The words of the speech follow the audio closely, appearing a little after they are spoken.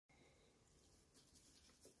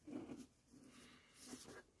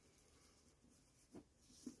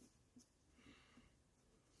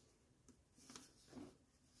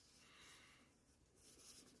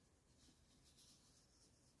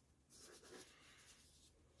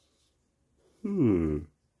Hmm.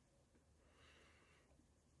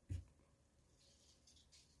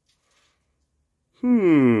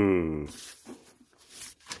 Hmm.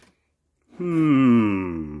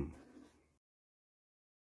 Hmm.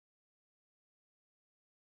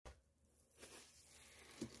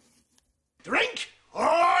 Drink?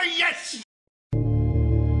 Oh, yes!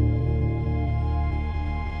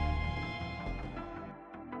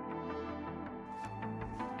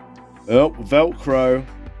 Oh, Velcro.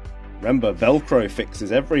 Remember, Velcro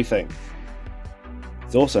fixes everything.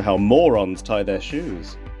 It's also how morons tie their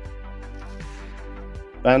shoes.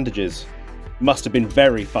 Bandages. Must have been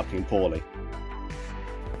very fucking poorly.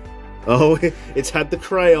 Oh, it's had the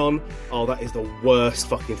crayon. Oh, that is the worst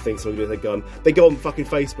fucking thing someone can do with a gun. They go on fucking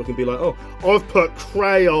Facebook and be like, oh, I've put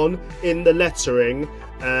crayon in the lettering,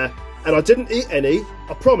 and I didn't eat any,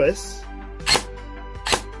 I promise.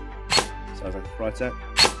 Sounds like a fry tech.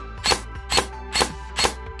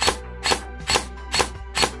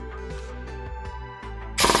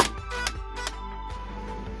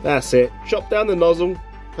 That's it. Chop down the nozzle.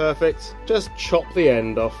 Perfect. Just chop the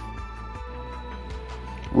end off.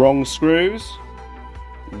 Wrong screws.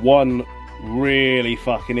 One really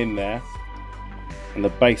fucking in there. And the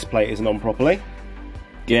base plate isn't on properly.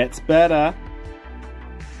 Gets better.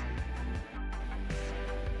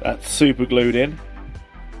 That's super glued in.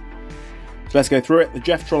 So let's go through it. The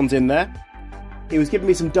Jeftron's in there. He was giving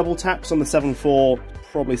me some double taps on the 7.4,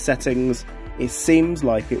 probably settings. It seems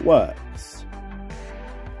like it works.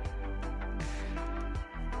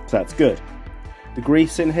 So that's good. The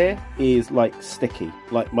grease in here is like sticky.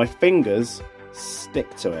 Like my fingers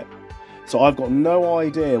stick to it. So I've got no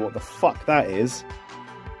idea what the fuck that is.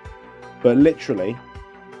 But literally,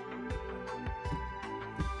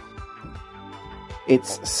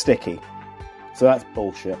 it's sticky. So that's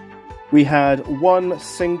bullshit. We had one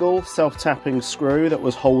single self-tapping screw that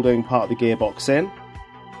was holding part of the gearbox in.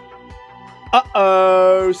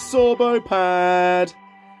 Uh-oh, Sorbo pad.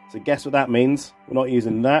 So guess what that means? We're not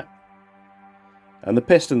using that. And the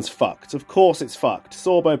piston's fucked. Of course it's fucked.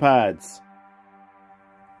 Sorbo pads.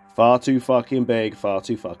 Far too fucking big, far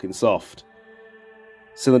too fucking soft.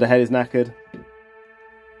 Cylinder head is knackered.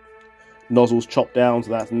 Nozzle's chopped down,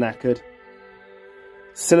 so that's knackered.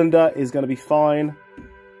 Cylinder is going to be fine.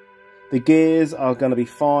 The gears are going to be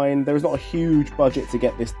fine. There is not a huge budget to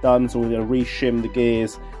get this done, so we're going to re-shim the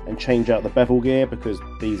gears and change out the bevel gear because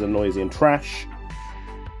these are noisy and trash.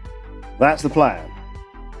 That's the plan.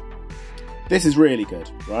 This is really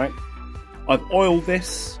good, right? I've oiled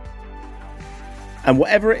this, and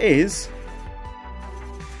whatever it is,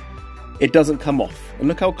 it doesn't come off. And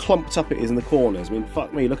look how clumped up it is in the corners. I mean,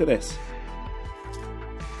 fuck me, look at this.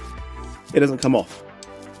 It doesn't come off.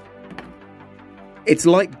 It's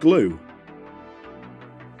like glue.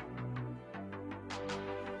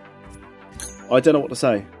 I don't know what to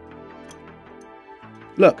say.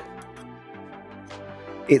 Look.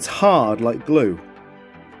 It's hard like glue.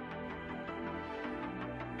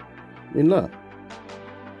 I mean, look.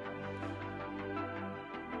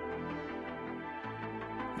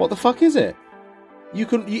 What the fuck is it?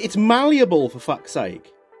 It's malleable, for fuck's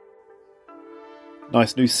sake.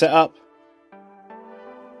 Nice new setup.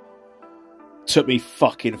 Took me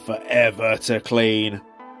fucking forever to clean.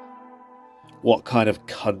 What kind of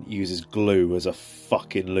cunt uses glue as a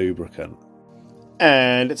fucking lubricant?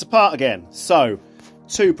 And it's apart again. So,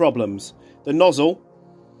 two problems. The nozzle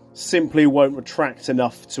simply won't retract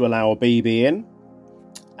enough to allow a BB in.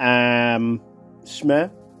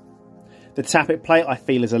 Schmear. The tappet plate I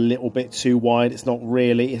feel is a little bit too wide. It's not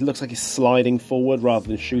really. It looks like it's sliding forward rather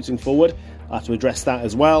than shooting forward. I have to address that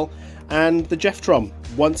as well. And the Jeftron.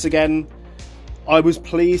 Once again, I was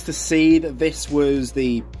pleased to see that this was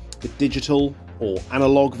the digital or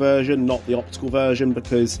analog version, not the optical version,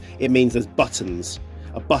 because it means there's buttons.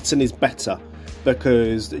 A button is better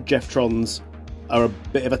because Jeftrons are a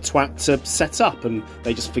bit of a twat to set up and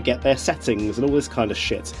they just forget their settings and all this kind of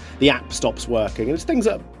shit. The app stops working and it's things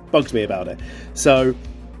that bugged me about it. So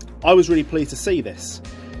I was really pleased to see this.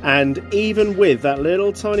 And even with that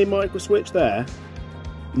little tiny micro switch there,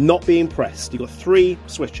 not being pressed, you've got 3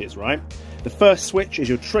 switches, right? The first switch is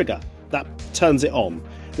your trigger, that turns it on.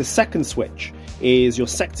 The second switch is your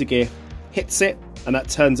sector gear, hits it, and that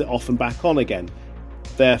turns it off and back on again.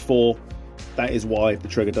 Therefore, that is why the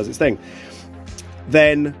trigger does its thing.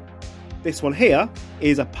 Then, this one here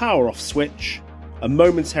is a power off switch, a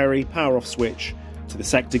momentary power off switch to the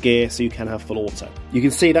sector gear so you can have full auto. You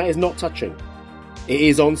can see that is not touching. It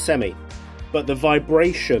is on semi, but the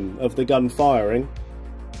vibration of the gun firing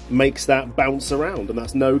makes that bounce around, and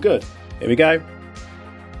that's no good. Here we go.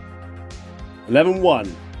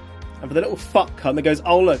 11-1. And for the little fuck cunt that goes,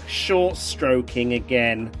 oh look, short stroking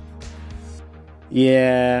again.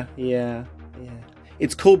 Yeah.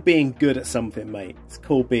 It's called being good at something, mate. It's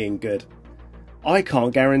called being good. I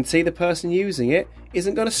can't guarantee the person using it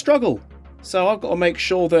isn't going to struggle. So I've got to make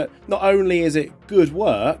sure that not only is it good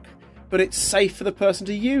work, but it's safe for the person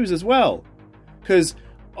to use as well. Because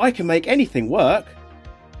I can make anything work.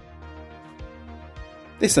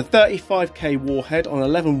 This is a 35k warhead on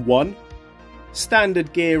 11.1.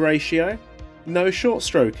 Standard gear ratio. No short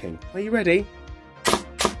stroking. Are you ready?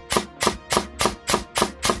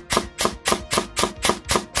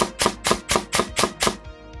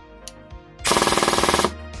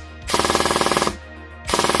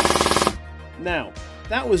 Now,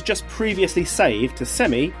 that was just previously saved to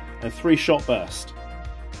semi and 3-shot burst.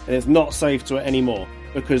 And it's not saved to it anymore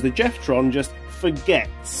because the Jeftron just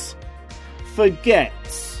forgets.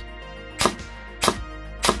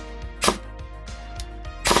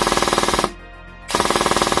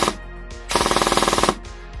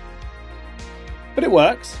 But it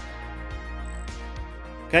works.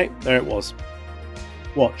 Okay, there it was.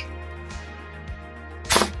 Watch.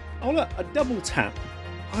 Oh look, a double tap.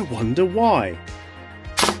 I wonder why.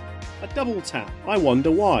 A double tap. I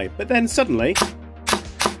wonder why. But then suddenly,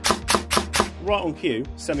 right on cue,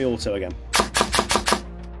 semi-auto again.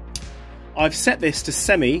 I've set this to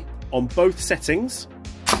semi on both settings.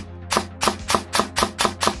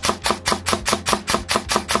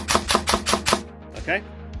 Okay.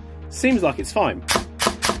 Seems like it's fine.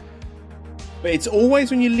 But it's always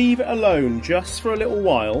when you leave it alone just for a little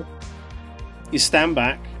while, you stand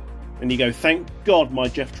back and you go, thank God my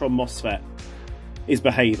Jeftron MOSFET is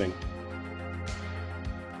behaving.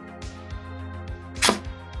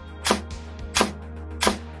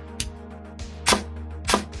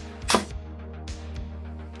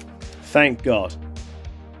 Thank God.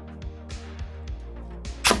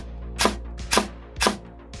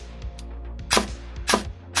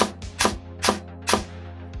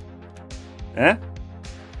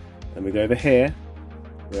 Then we go over here,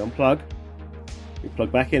 we unplug, we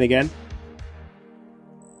plug back in again.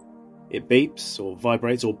 It beeps or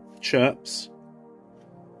vibrates or chirps.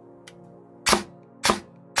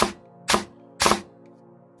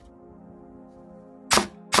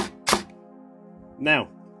 Now,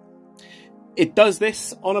 it does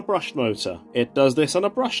this on a brushed motor. It does this on a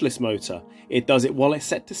brushless motor. It does it while it's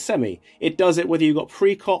set to semi. It does it whether you've got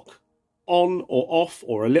pre-cock on or off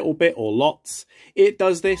or a little bit or lots. It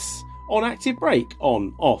does this on active brake,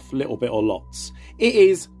 on, off, little bit or lots. It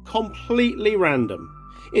is completely random.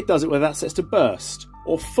 It does it whether that sets to burst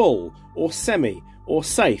or full or semi or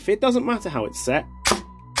safe. It doesn't matter how it's set.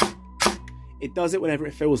 It does it whenever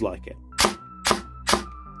it feels like it.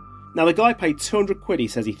 Now the guy paid 200 quid, he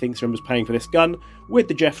says he thinks he remembers paying for this gun, with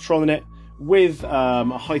the Jeftron in it, with a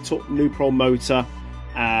high torque Nuprol motor,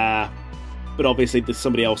 but obviously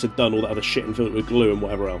somebody else had done all that other shit and filled it with glue and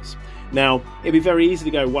whatever else. Now, it'd be very easy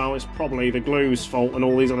to go, well, it's probably the glue's fault and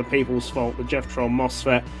all these other people's fault, the Jeftron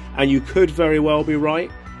MOSFET, and you could very well be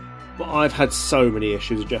right, but I've had so many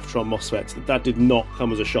issues with Jeftron MOSFETs that did not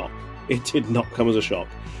come as a shock. It did not come as a shock.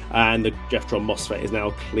 And the Jeftron MOSFET is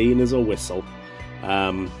now clean as a whistle.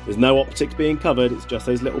 There's no optics being covered, it's just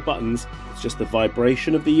those little buttons. It's just the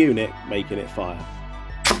vibration of the unit making it fire.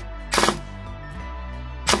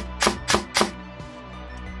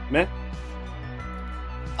 Meh.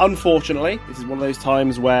 Unfortunately, this is one of those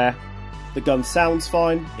times where the gun sounds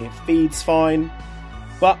fine, it feeds fine,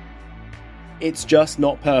 but it's just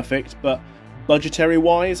not perfect. But budgetary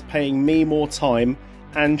wise, paying me more time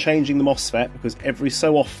and changing the MOSFET, because every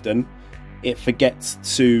so often it forgets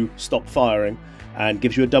to stop firing and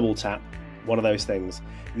gives you a double tap, one of those things.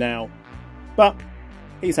 Now, but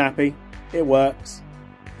he's happy, it works.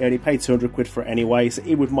 He only paid 200 quid for it anyway, so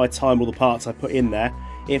even with my time, all the parts I put in there,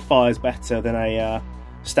 it fires better than a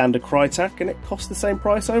standard Crytac, and it costs the same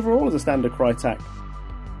price overall as a standard Crytac.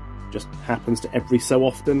 Just happens to every so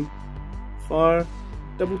often fire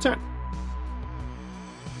double tap.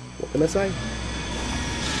 What can I say?